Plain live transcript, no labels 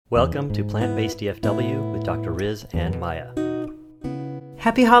Welcome to Plant-Based DFW with Dr. Riz and Maya.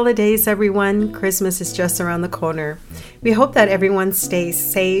 Happy holidays, everyone. Christmas is just around the corner. We hope that everyone stays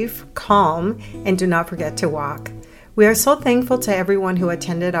safe, calm, and do not forget to walk. We are so thankful to everyone who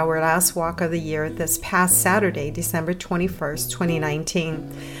attended our last walk of the year this past Saturday, December 21st,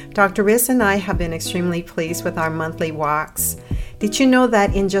 2019. Dr. Riz and I have been extremely pleased with our monthly walks. Did you know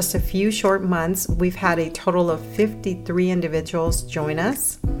that in just a few short months, we've had a total of 53 individuals join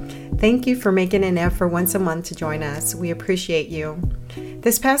us? Thank you for making an effort once a month to join us. We appreciate you.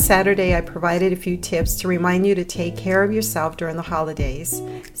 This past Saturday, I provided a few tips to remind you to take care of yourself during the holidays.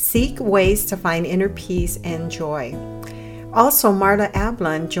 Seek ways to find inner peace and joy. Also, Marla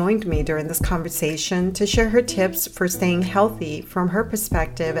Ablon joined me during this conversation to share her tips for staying healthy from her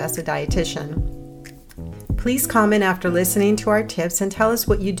perspective as a dietitian. Please comment after listening to our tips and tell us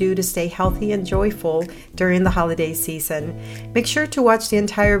what you do to stay healthy and joyful during the holiday season. Make sure to watch the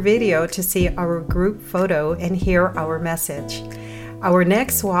entire video to see our group photo and hear our message. Our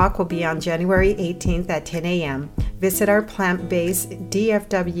next walk will be on January 18th at 10 a.m. Visit our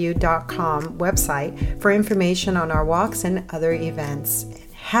plantbaseddfw.com website for information on our walks and other events.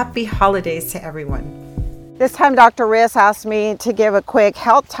 Happy holidays to everyone. This time, Dr. Riz asked me to give a quick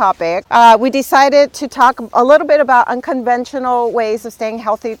health topic. We decided to talk a little bit about unconventional ways of staying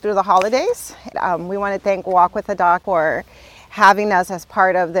healthy through the holidays. We want to thank Walk with a Doc for having us as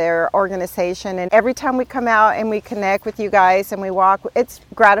part of their organization. And every time we come out and we connect with you guys and we walk, it's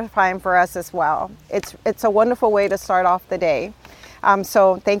gratifying for us as well. It's a wonderful way to start off the day.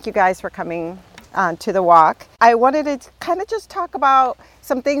 So thank you guys for coming to the walk. I wanted to kind of just talk about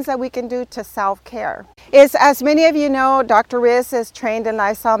some things that we can do to self-care. As many of you know, Dr. Riz is trained in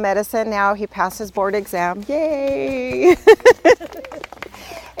lifestyle medicine. Now he passed his board exam. Yay!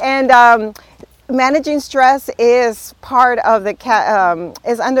 And managing stress is part of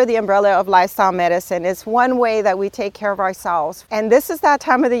is under the umbrella of lifestyle medicine. It's one way that we take care of ourselves. And this is that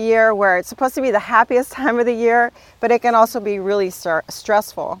time of the year where it's supposed to be the happiest time of the year, but it can also be really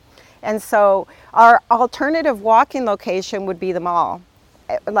stressful. And so our alternative walking location would be the mall.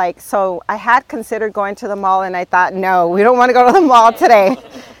 So I had considered going to the mall and I thought, no, we don't want to go to the mall today.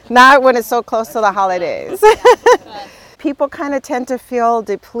 Not when it's so close to the holidays. People kind of tend to feel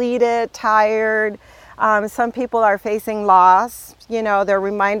depleted, tired. Some people are facing loss. You know, they're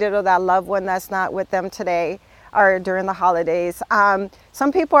reminded of that loved one that's not with them today or during the holidays.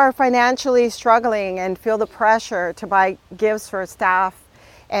 Some people are financially struggling and feel the pressure to buy gifts for staff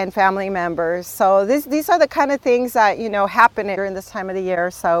and family members. So these are the kind of things that, happen during this time of the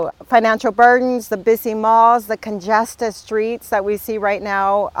year. So financial burdens, the busy malls, the congested streets that we see right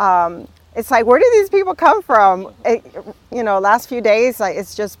now. It's like, where do these people come from? Last few days,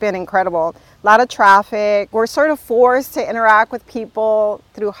 it's just been incredible. A lot of traffic. We're sort of forced to interact with people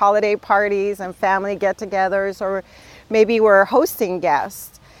through holiday parties and family get-togethers, or maybe we're hosting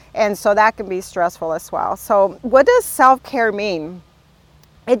guests. And so that can be stressful as well. So what does self-care mean?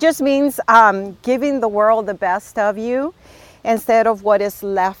 It just means giving the world the best of you instead of what is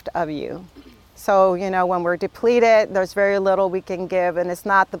left of you. So, when we're depleted, there's very little we can give, and it's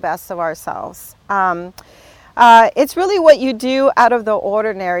not the best of ourselves. It's really what you do out of the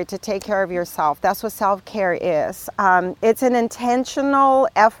ordinary to take care of yourself. That's what self-care is. It's an intentional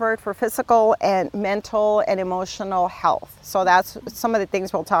effort for physical and mental and emotional health. So that's some of the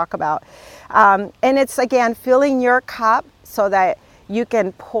things we'll talk about. And it's, again, filling your cup so that you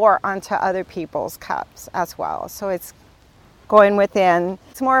can pour onto other people's cups as well. So it's going within.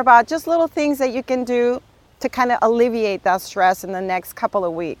 It's more about just little things that you can do to kind of alleviate that stress in the next couple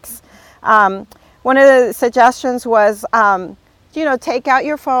of weeks. One of the suggestions was, take out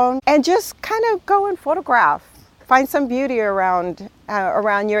your phone and just kind of go and photograph. Find some beauty around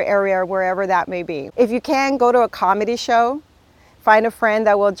your area, wherever that may be. If you can, go to a comedy show. Find a friend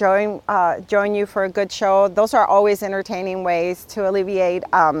that will join you for a good show. Those are always entertaining ways to alleviate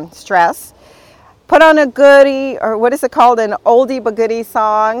stress. Put on a goodie, or what is it called, an oldie but goodie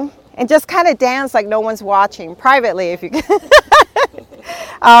song, and just kind of dance like no one's watching, privately if you can.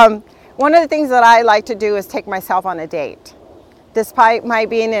 One of the things that I like to do is take myself on a date. Despite my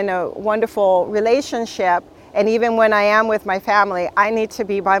being in a wonderful relationship, and even when I am with my family, I need to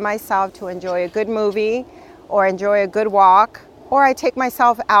be by myself to enjoy a good movie or enjoy a good walk, or I take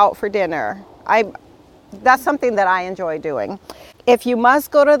myself out for dinner. That's something that I enjoy doing. If you must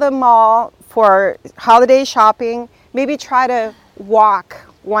go to the mall for holiday shopping, maybe try to walk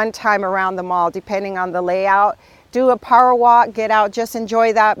one time around the mall, depending on the layout. Do a power walk, get out, just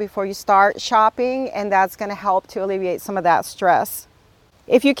enjoy that before you start shopping, and that's going to help to alleviate some of that stress.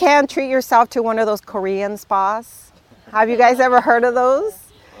 If you can, treat yourself to one of those Korean spas. Have you guys ever heard of those?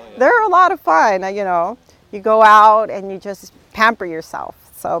 they're a lot of fun. You go out and you just pamper yourself.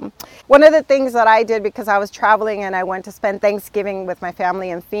 So one of the things that I did, because I was traveling and I went to spend Thanksgiving with my family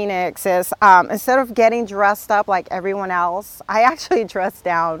in Phoenix, is instead of getting dressed up like everyone else, I actually dressed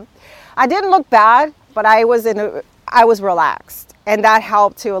down. I didn't look bad, but I was relaxed, and that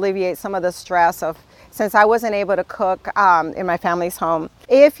helped to alleviate some of the stress since I wasn't able to cook in my family's home.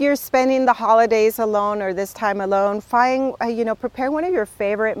 If you're spending the holidays alone or this time alone, prepare one of your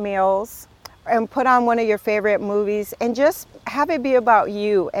favorite meals and put on one of your favorite movies and just have it be about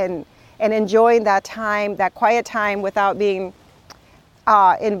you and enjoying that time, that quiet time, without being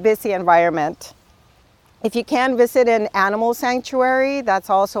in a busy environment. If you can visit an animal sanctuary, that's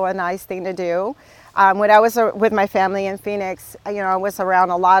also a nice thing to do. When I was with my family in Phoenix, I was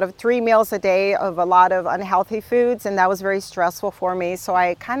around 3 meals a day of a lot of unhealthy foods, and that was very stressful for me. So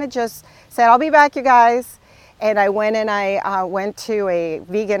I kind of just said, I'll be back, you guys. And I went to a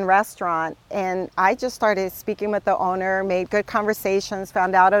vegan restaurant, and I just started speaking with the owner, made good conversations,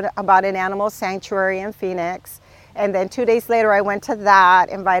 found out about an animal sanctuary in Phoenix. And then 2 days later, I went to that,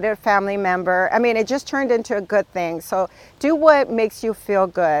 invited a family member. I mean, it just turned into a good thing. So do what makes you feel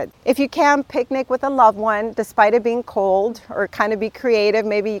good. If you can, picnic with a loved one, despite it being cold, or kind of be creative.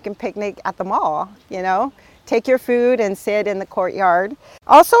 Maybe you can picnic at the mall, Take your food and sit in the courtyard.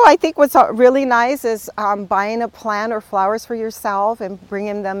 Also, I think what's really nice is buying a plant or flowers for yourself and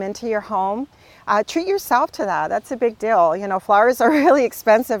bringing them into your home. Treat yourself to that. That's a big deal. Flowers are really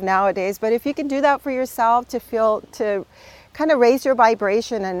expensive nowadays, but if you can do that for yourself to kind of raise your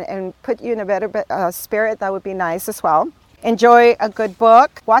vibration and put you in a better spirit, that would be nice as well. Enjoy a good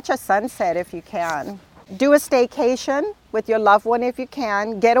book. Watch a sunset if you can. Do a staycation with your loved one if you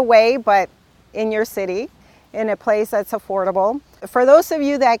can. Get away, but in your city, in a place that's affordable. For those of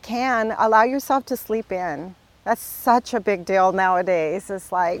you that can, allow yourself to sleep in. That's such a big deal nowadays. It's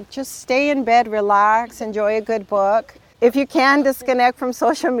like, just stay in bed, relax, enjoy a good book. If you can, disconnect from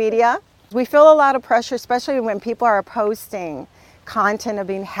social media. We feel a lot of pressure, especially when people are posting content of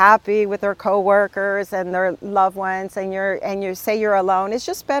being happy with their coworkers and their loved ones, and you say you're alone. It's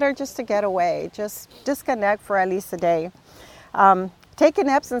just better just to get away. Just disconnect for at least a day. Take an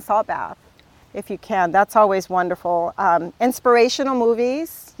Epsom salt bath if you can. That's always wonderful. Inspirational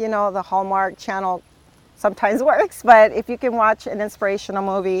movies, the Hallmark Channel sometimes works, but if you can watch an inspirational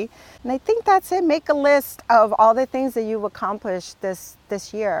movie. And I think that's it. Make a list of all the things that you've accomplished this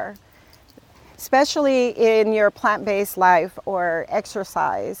year, especially in your plant-based life or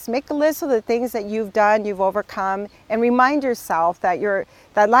exercise. Make a list of the things that you've done, you've overcome, and remind yourself that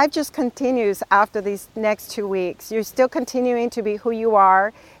life just continues after these next 2 weeks. You're still continuing to be who you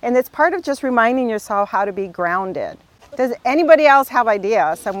are, and it's part of just reminding yourself how to be grounded. Does anybody else have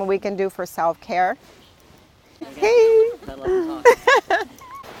ideas on what we can do for self-care? Hey!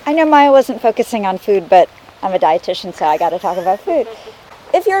 I know Maya wasn't focusing on food, but I'm a dietitian, so I got to talk about food.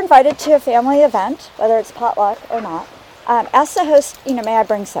 If you're invited to a family event, whether it's potluck or not, ask the host, may I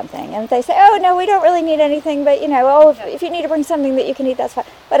bring something? And if they say, oh, no, we don't really need anything, but, if you need to bring something that you can eat, that's fine.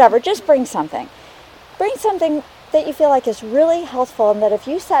 Whatever, just bring something. Bring something that you feel like is really healthful, and that if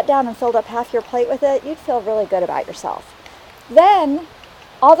you sat down and filled up half your plate with it, you'd feel really good about yourself. Then,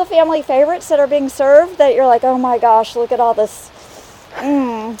 all the family favorites that are being served, that you're like, oh my gosh, look at all this,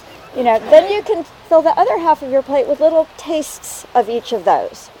 then you can fill the other half of your plate with little tastes of each of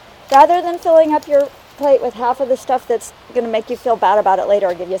those. Rather than filling up your plate with half of the stuff that's going to make you feel bad about it later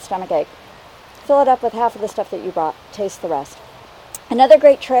or give you a stomach ache, fill it up with half of the stuff that you brought. Taste the rest. Another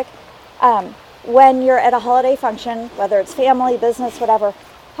great trick, when you're at a holiday function, whether it's family, business, whatever,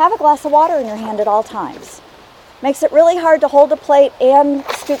 have a glass of water in your hand at all times. Makes it really hard to hold a plate and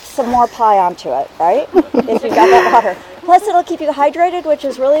scoop some more pie onto it, right? If you've got that water. Plus, it'll keep you hydrated, which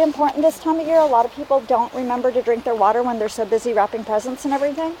is really important this time of year. A lot of people don't remember to drink their water when they're so busy wrapping presents and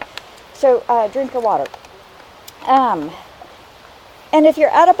everything. So drink your water. And if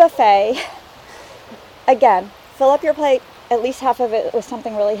you're at a buffet, again, fill up your plate, at least half of it with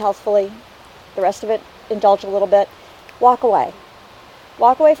something really healthfully. The rest of it, indulge a little bit. Walk away.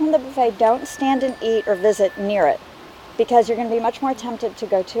 Walk away from the buffet. Don't stand and eat or visit near it, because you're going to be much more tempted to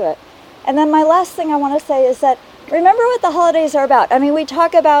go to it. And then my last thing I want to say is that remember what the holidays are about. I mean, we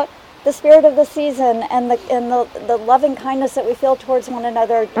talk about the spirit of the season and the loving kindness that we feel towards one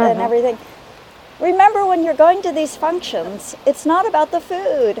another and everything. Remember, when you're going to these functions, it's not about the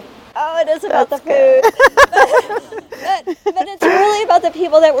food. Oh, it is about the food. but it's really about the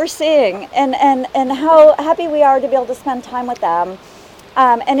people that we're seeing and how happy we are to be able to spend time with them.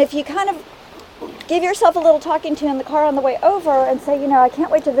 And if you kind of give yourself a little talking to in the car on the way over and say, I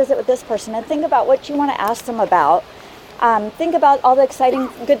can't wait to visit with this person, and think about what you want to ask them about. Think about all the exciting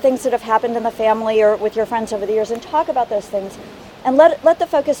good things that have happened in the family or with your friends over the years and talk about those things. And let the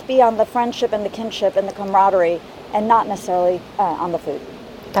focus be on the friendship and the kinship and the camaraderie and not necessarily on the food.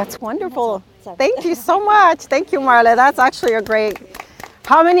 That's wonderful. So. Thank you so much. Thank you, Marla. That's actually a great...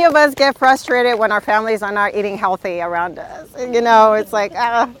 How many of us get frustrated when our families are not eating healthy around us? It's like,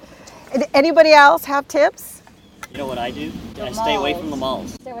 anybody else have tips? You know what I do? I stay away from the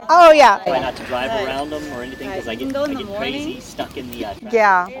malls. Oh, yeah. Try not to drive around them or anything because I get crazy stuck in the traffic.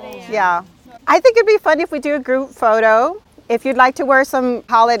 Yeah. I think it'd be fun if we do a group photo. If you'd like to wear some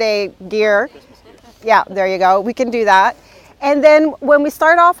holiday gear. Yeah, there you go. We can do that. And then when we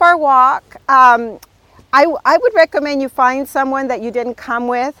start off our walk, I would recommend you find someone that you didn't come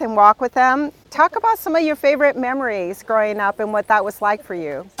with and walk with them. Talk about some of your favorite memories growing up and what that was like for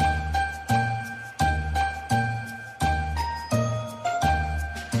you.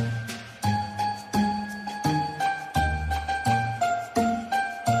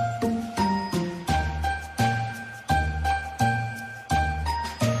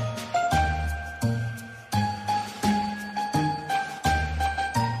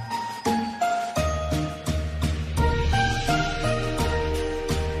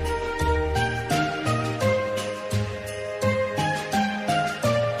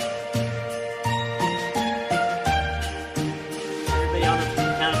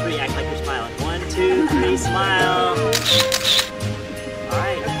 Smile. All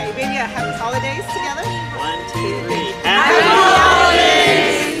right. Okay, maybe a happy holidays together. 1, 2, 3. Happy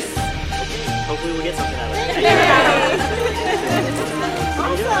holidays. Okay. Hopefully we'll get something out of it.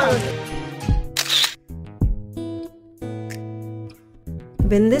 Awesome.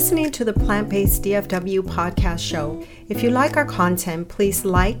 Been listening to the Plant-Based DFW podcast show. If you like our content, please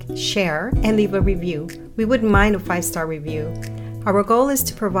like, share, and leave a review. We wouldn't mind a 5-star review. Our goal is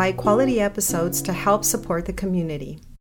to provide quality episodes to help support the community.